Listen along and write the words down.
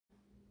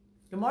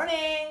Good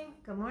morning.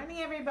 Good morning,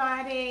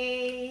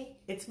 everybody.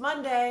 It's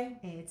Monday.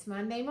 It's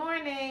Monday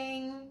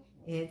morning.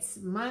 It's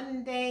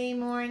Monday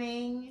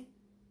morning.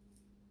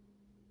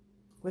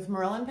 With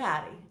Merle and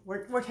Patti.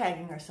 We're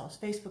tagging ourselves.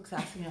 Facebook's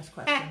asking us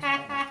questions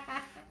right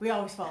now. We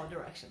always follow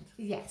directions.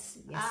 Yes,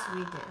 we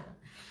do.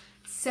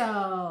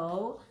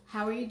 So,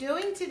 how are you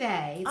doing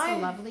today? It's a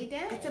lovely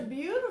day. It's a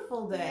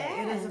beautiful day.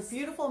 Yes. It is a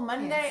beautiful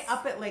Monday Yes.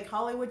 up at Lake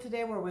Hollywood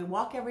today where we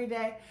walk every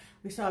day.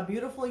 We saw a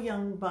beautiful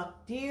young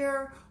buck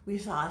deer. We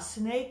saw a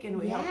snake and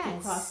we helped you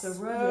cross the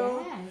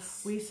road.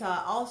 Yes. We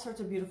saw all sorts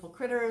of beautiful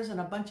critters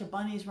and a bunch of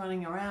bunnies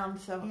running around.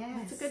 So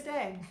it's a good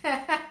day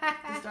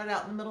to start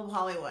out in the middle of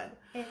Hollywood.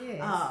 It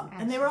is.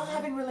 And they were all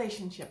having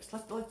relationships.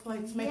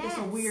 Let's make this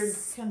a weird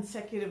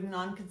consecutive,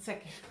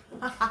 non-consecutive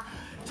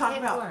talk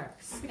about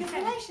works. because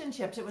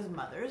relationships. It was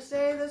Mother's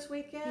Day this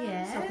weekend.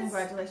 Yes. So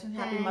congratulations,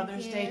 happy Thank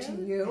Mother's Day to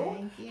you. you.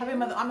 Thank you. Happy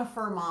Mother. I'm a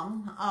fur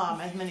mom,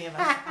 as many of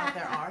us out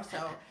there are.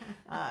 So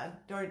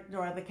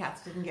Dora the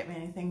cats didn't get me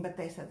anything, but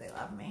they said they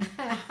love me.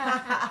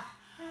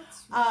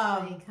 That's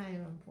really kind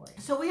of important.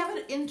 So we have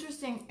an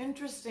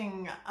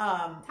interesting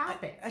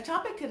Topic. A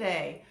topic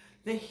today.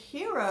 The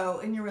hero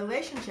in your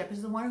relationship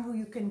is the one who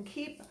you can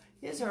keep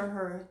his or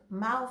her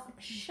mouth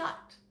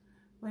shut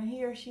when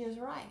he or she is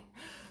right.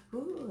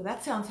 Ooh,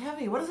 that sounds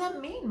heavy. What does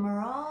that mean,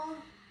 Merle?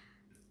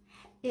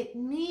 It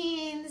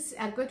means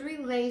a good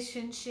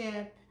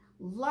relationship.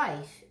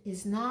 Life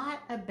is not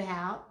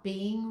about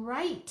being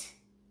right.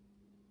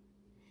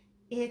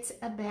 It's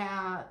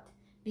about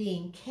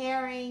being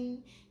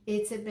caring.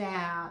 It's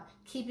about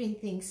keeping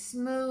things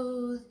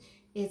smooth.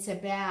 It's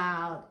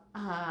about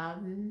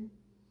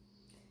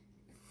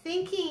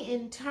thinking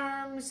in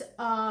terms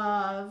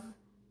of,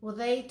 well,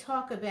 they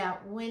talk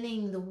about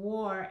winning the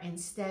war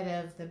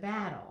instead of the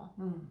battle.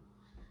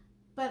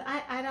 But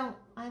I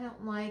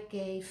don't like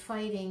a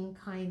fighting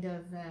kind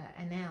of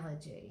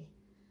analogy.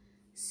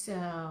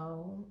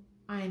 So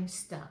I'm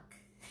stuck.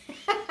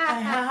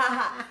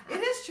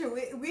 It is true.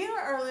 We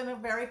are in a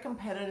very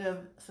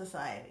competitive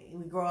society.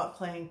 We grow up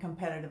playing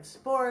competitive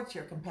sports.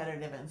 You're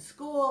competitive in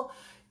school.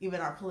 Even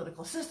our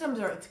political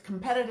systems are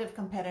competitive.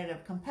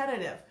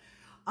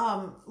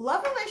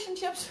 Love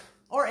relationships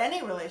or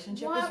any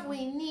relationship. What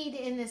we need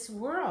in this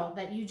world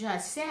that you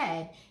just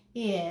said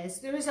is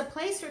there is a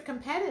place for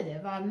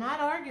competitive. I'm not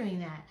arguing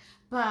that.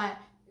 But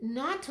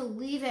not to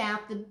leave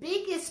out the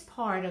biggest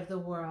part of the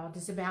world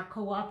is about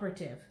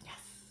cooperative. Yes.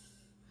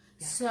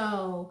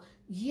 So,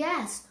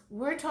 yes,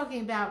 we're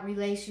talking about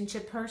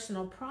relationship,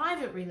 personal,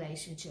 private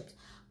relationships.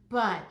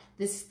 But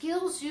the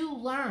skills you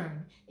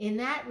learn in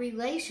that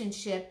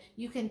relationship,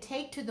 you can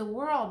take to the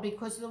world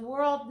because the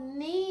world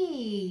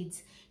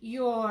needs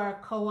your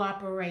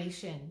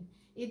cooperation.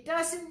 It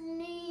doesn't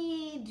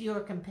need your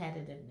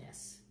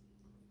competitiveness.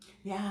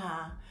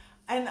 Yeah.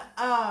 And,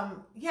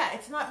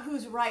 it's not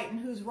who's right and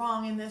who's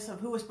wrong in this of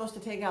who was supposed to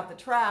take out the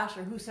trash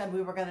or who said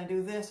we were going to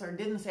do this or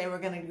didn't say we're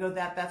going to go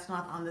that. That's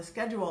not on the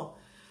schedule.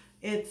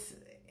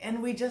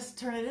 And we just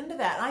turn it into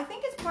that. And I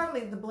think it's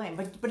partly the blame,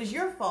 but it's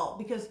your fault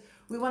because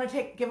we want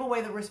to give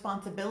away the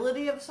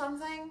responsibility of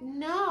something.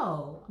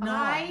 No,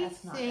 I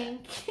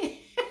think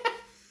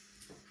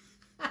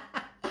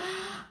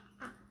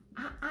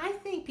I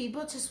think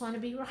people just want to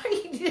be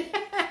right.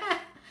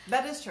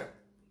 That is true.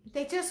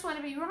 They just want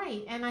to be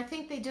right. And I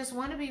think they just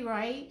want to be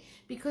right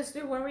because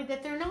they're worried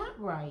that they're not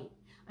right.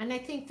 And I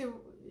think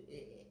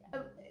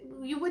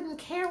you wouldn't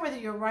care whether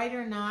you're right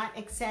or not,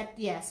 except,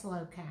 yes,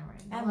 hello, Karen.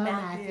 And hello,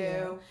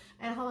 Matthew.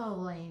 And hello,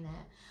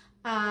 Elena.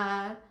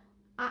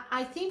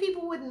 I think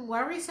people wouldn't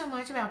worry so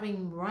much about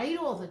being right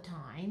all the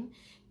time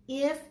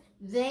if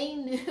they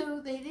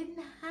knew they didn't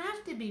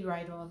have to be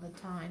right all the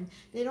time.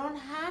 They don't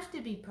have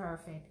to be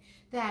perfect.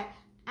 That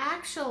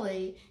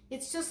actually,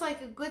 it's just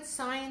like a good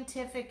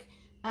scientific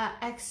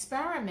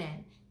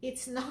experiment.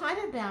 It's not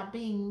about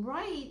being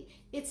right.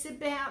 It's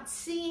about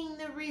seeing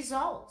the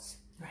results.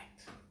 Right.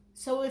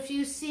 So if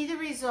you see the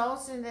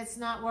results and it's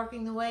not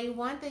working the way you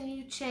want, then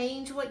you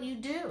change what you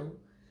do.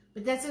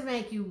 But that doesn't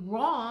make you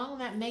wrong.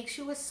 That makes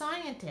you a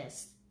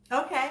scientist.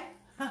 Okay.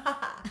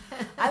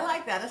 I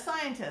like that, a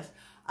scientist.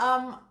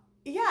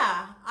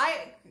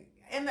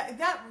 And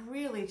that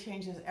really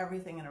changes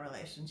everything in a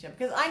relationship.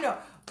 Because I know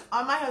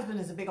my husband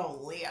is a big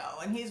old Leo,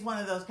 and he's one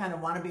of those kind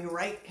of want to be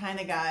right kind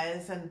of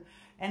guys.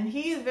 And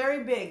he is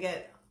very big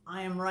at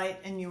I am right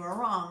and you are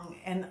wrong.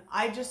 And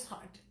I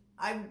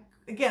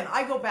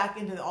go back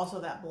into also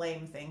that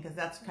blame thing because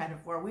that's kind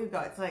of where we go.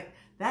 It's like,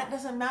 that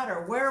doesn't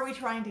matter. Where are we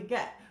trying to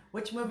get?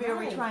 Which movie are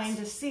we trying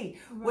to see?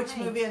 Which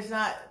movie is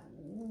not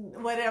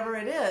whatever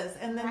it is?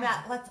 And then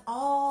that lets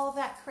all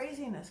that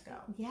craziness go.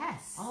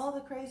 Yes. All the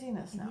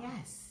craziness now.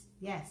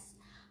 Yes.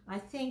 I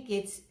think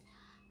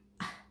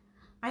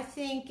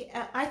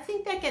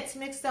that gets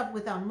mixed up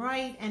with I'm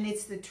right and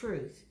it's the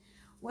truth.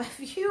 Well,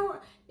 if you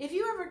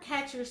ever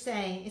catch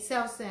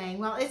yourself saying,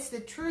 well, it's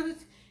the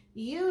truth,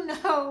 you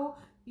know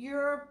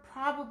you're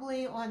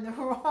probably on the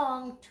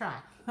wrong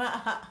track.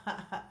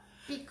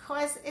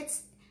 Because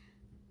it's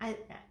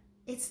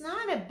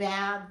not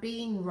about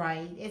being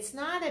right. It's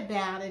not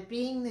about it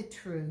being the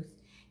truth.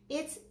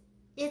 It's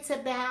it's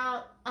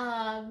about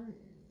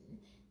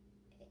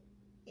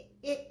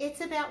it's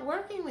about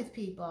working with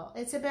people.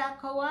 It's about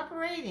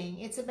cooperating.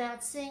 It's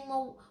about seeing,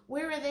 well,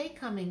 where are they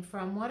coming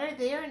from? What are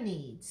their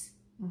needs?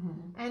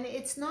 Mm-hmm. And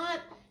it's not,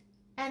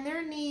 and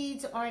their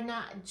needs are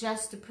not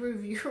just to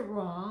prove you're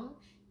wrong.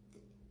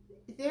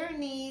 Their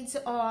needs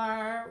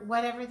are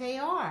whatever they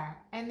are,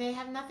 and they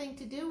have nothing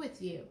to do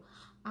with you.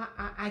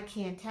 I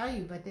can't tell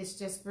you, but this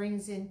just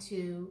brings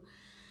into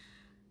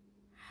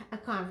a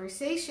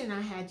conversation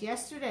I had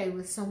yesterday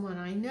with someone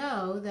I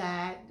know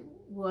that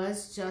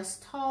was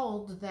just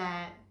told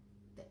that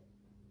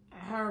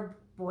her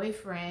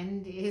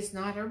boyfriend is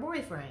not her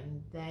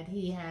boyfriend, that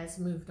he has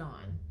moved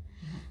on.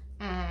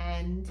 Mm-hmm.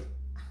 And,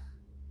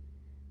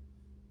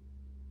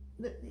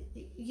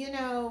 you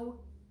know,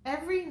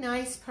 every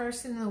nice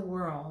person in the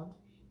world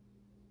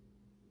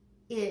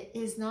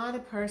is not a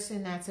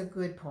person that's a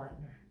good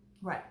partner.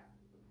 Right.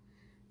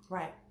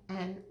 Right.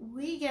 And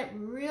we get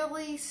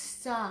really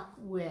stuck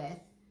with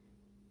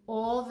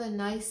all the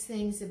nice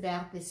things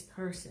about this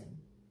person.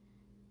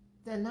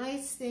 The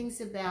nice things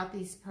about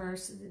this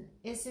person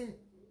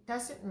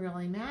doesn't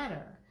really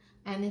matter.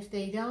 And if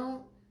they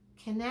don't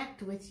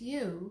connect with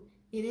you,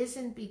 it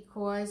isn't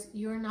because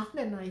you're not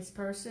a nice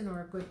person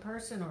or a good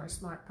person or a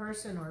smart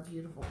person or a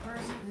beautiful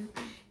person.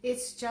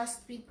 It's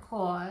just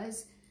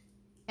because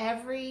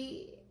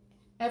every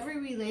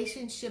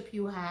relationship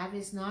you have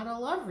is not a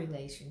love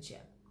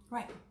relationship.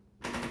 Right.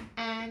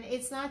 And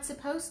it's not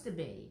supposed to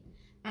be.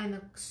 And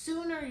the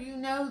sooner you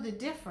know the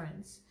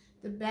difference,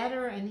 the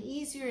better and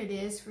easier it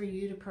is for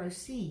you to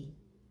proceed.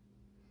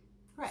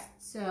 Right.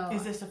 So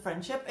is this a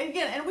friendship?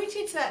 Again, and we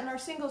teach that in our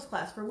singles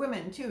class for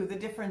women too, the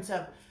difference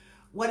of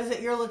what is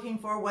it you're looking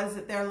for, what is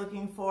it they're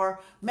looking for.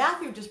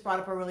 Matthew just brought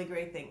up a really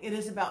great thing. It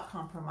is about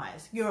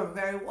compromise. You're a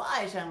very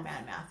wise young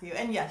man, Matthew.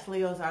 And yes,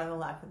 Leos are the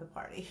life of the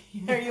party.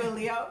 Are you a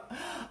Leo?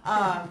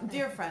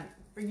 Dear friend,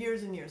 for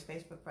years and years,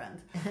 Facebook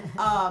friends.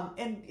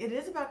 And it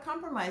is about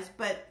compromise,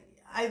 but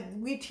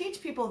we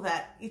teach people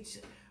that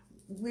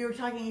we were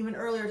talking even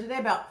earlier today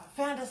about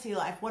fantasy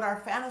life. What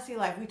our fantasy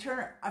life, we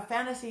turn a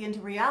fantasy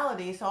into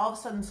reality. So all of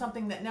a sudden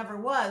something that never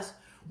was,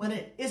 when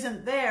it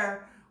isn't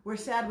there, we're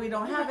sad we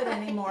don't have it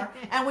anymore.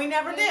 And we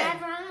never did.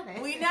 Never had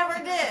it. We never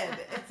did.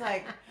 It's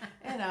like,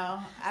 you know,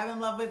 I'm in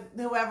love with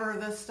whoever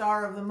the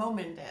star of the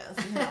moment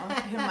is. You know,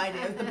 in my day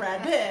it was the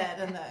Brad Pitt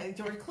and the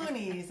George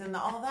Clooney's and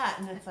all that.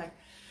 And it's like.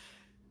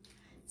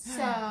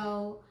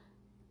 So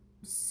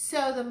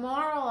the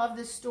moral of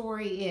the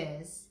story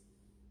is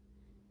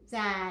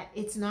that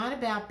it's not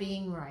about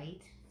being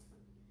right.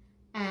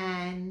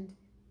 And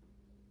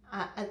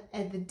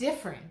the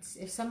difference,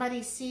 if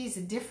somebody sees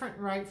a different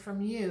right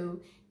from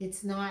you,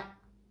 it's not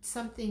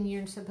something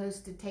you're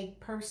supposed to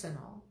take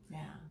personal.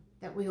 Yeah.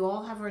 That we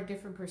all have our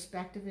different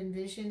perspective and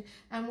vision,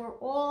 and we're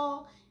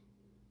all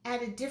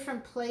at a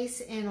different place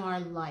in our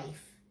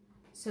life.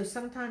 So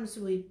sometimes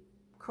we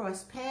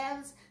cross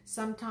paths,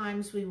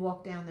 sometimes we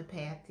walk down the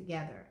path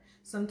together.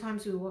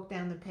 Sometimes we walk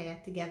down the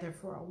path together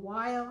for a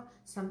while,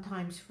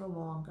 sometimes for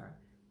longer.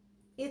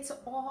 It's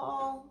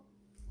all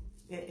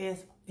right.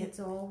 It's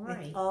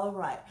all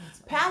right.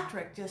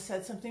 Patrick just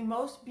said something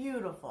most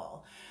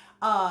beautiful.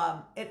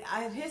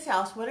 At his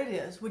house, what it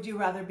is, would you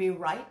rather be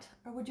right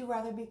or would you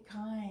rather be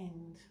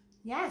kind?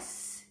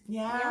 Yes.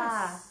 Yeah.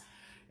 Yes.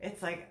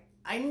 It's like,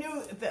 I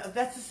knew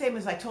that's the same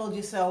as I told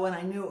you so, and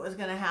I knew it was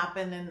going to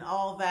happen and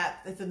all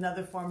that. It's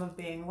another form of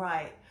being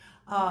right.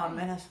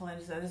 And as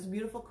Helena said, it's a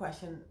beautiful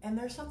question. And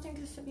there's something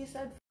just to be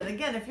said. And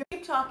again, if you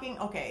keep talking,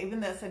 okay, even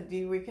that said, do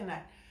you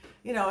reconnect?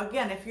 You know,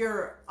 again, if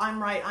you're,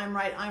 I'm right,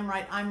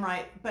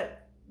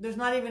 but there's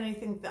not even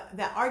anything,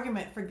 that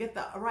argument, forget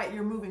the right,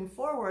 you're moving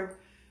forward.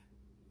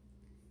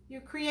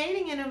 You're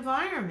creating an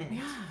environment.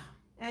 Yeah.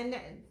 And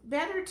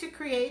better to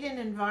create an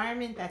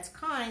environment that's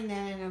kind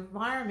than an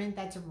environment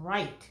that's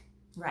right.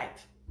 Right.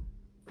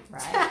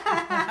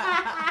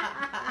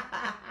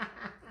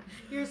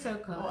 You're so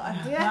cool.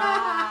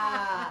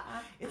 Yeah.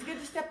 It's good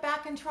to step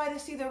back and try to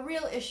see the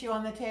real issue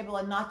on the table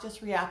and not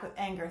just react with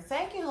anger.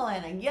 Thank you,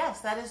 Helena.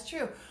 Yes, that is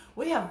true.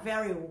 We have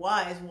very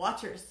wise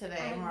watchers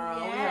today,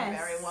 Merle. Yes. We are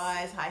very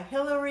wise. Hi,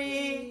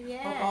 Hillary.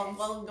 Yes. Hope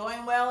all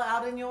going well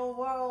out in your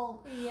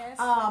world. Yes,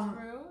 that's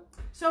true.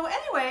 So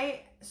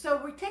anyway, so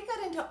we take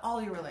that into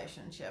all your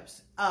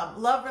relationships.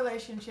 Love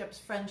relationships,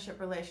 friendship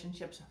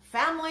relationships,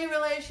 family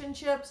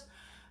relationships,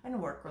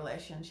 and work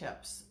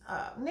relationships,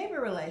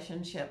 neighbor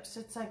relationships.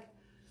 It's like,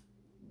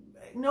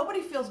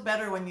 nobody feels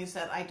better when you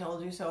said, I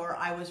told you so, or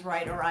I was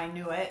right, or I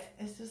knew it.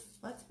 It's just,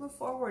 let's move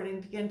forward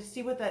and begin to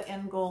see what that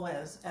end goal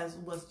is, as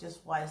was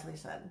just wisely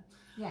said.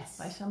 Yes.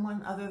 By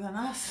someone other than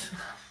us.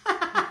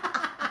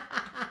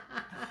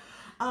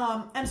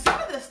 And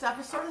some of this stuff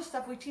is sort of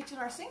stuff we teach in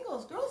our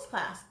singles girls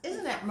class,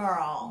 isn't it,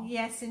 Merle?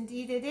 Yes,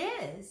 indeed it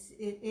is.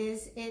 It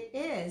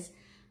is.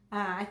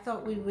 I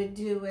thought we would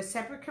do a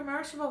separate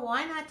commercial, but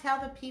why not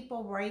tell the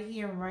people right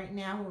here and right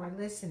now who are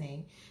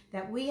listening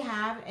that we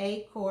have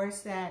a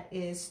course that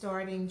is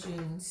starting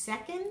June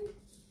 2nd.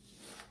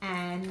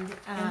 And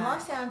in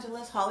Los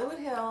Angeles, Hollywood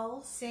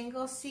Hills.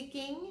 Single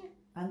Seeking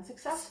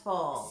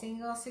unsuccessful.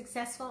 Single,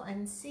 successful,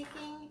 and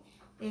seeking.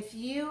 If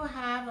you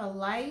have a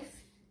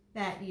life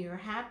that you're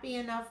happy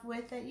enough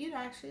with that you'd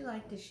actually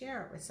like to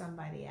share it with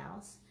somebody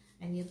else,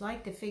 and you'd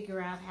like to figure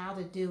out how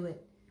to do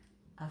it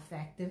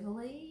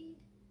effectively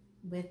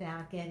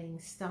without getting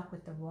stuck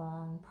with the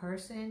wrong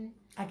person.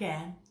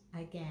 Again.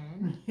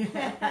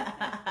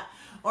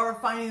 Or Or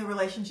finding a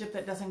relationship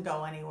that doesn't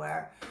go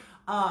anywhere.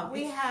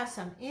 We have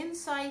some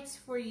insights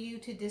for you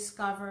to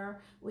discover.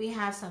 We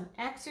have some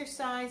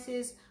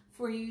exercises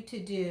for you to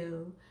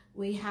do.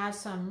 We have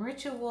some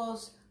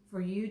rituals for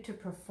you to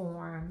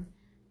perform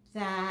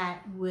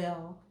that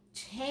will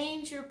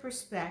change your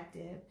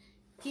perspective,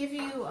 give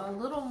you a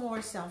little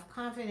more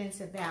self-confidence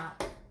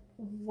about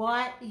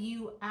what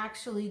you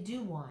actually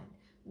do want,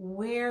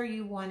 where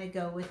you want to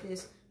go with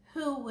this,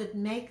 who would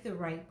make the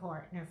right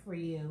partner for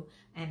you,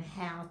 and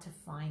how to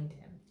find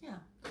him. Yeah.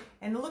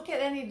 And look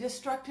at any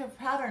destructive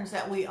patterns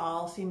that we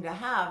all seem to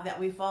have that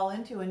we fall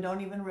into and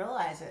don't even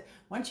realize it.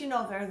 Once you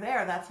know they're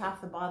there, that's half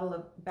the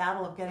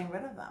battle of getting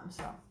rid of them.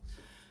 So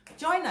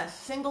join us,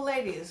 single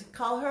ladies.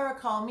 Call her,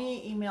 call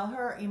me, email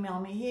her, email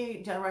me,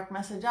 he, direct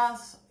message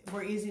us.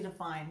 We're easy to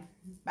find.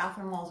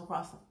 Bathroom walls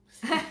across them.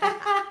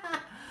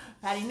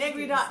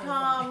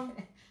 PattyNegri.com.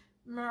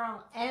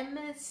 Merle M.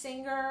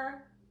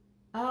 Singer.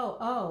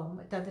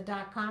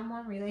 The .com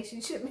one,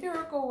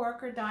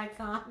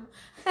 relationshipmiracleworker.com.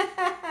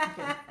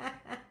 Okay.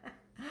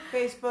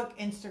 Facebook,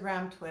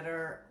 Instagram,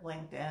 Twitter,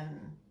 LinkedIn.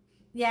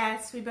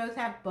 Yes, we both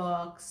have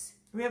books.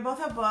 We both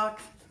have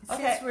books.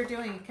 Since we're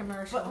doing a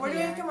commercial. But we're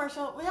doing a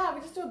commercial. Yeah,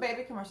 we just do a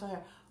baby commercial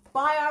here.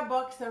 Buy our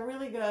books. They're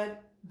really good.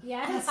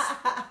 Yes.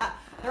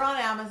 They're on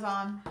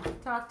Amazon.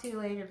 Talk to you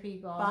later,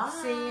 people. Bye.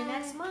 See you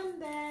next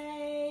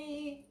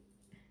Monday.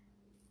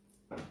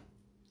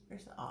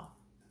 Here's the off.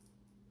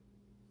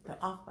 The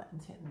off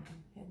button's hidden.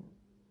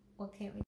 Well, can't we?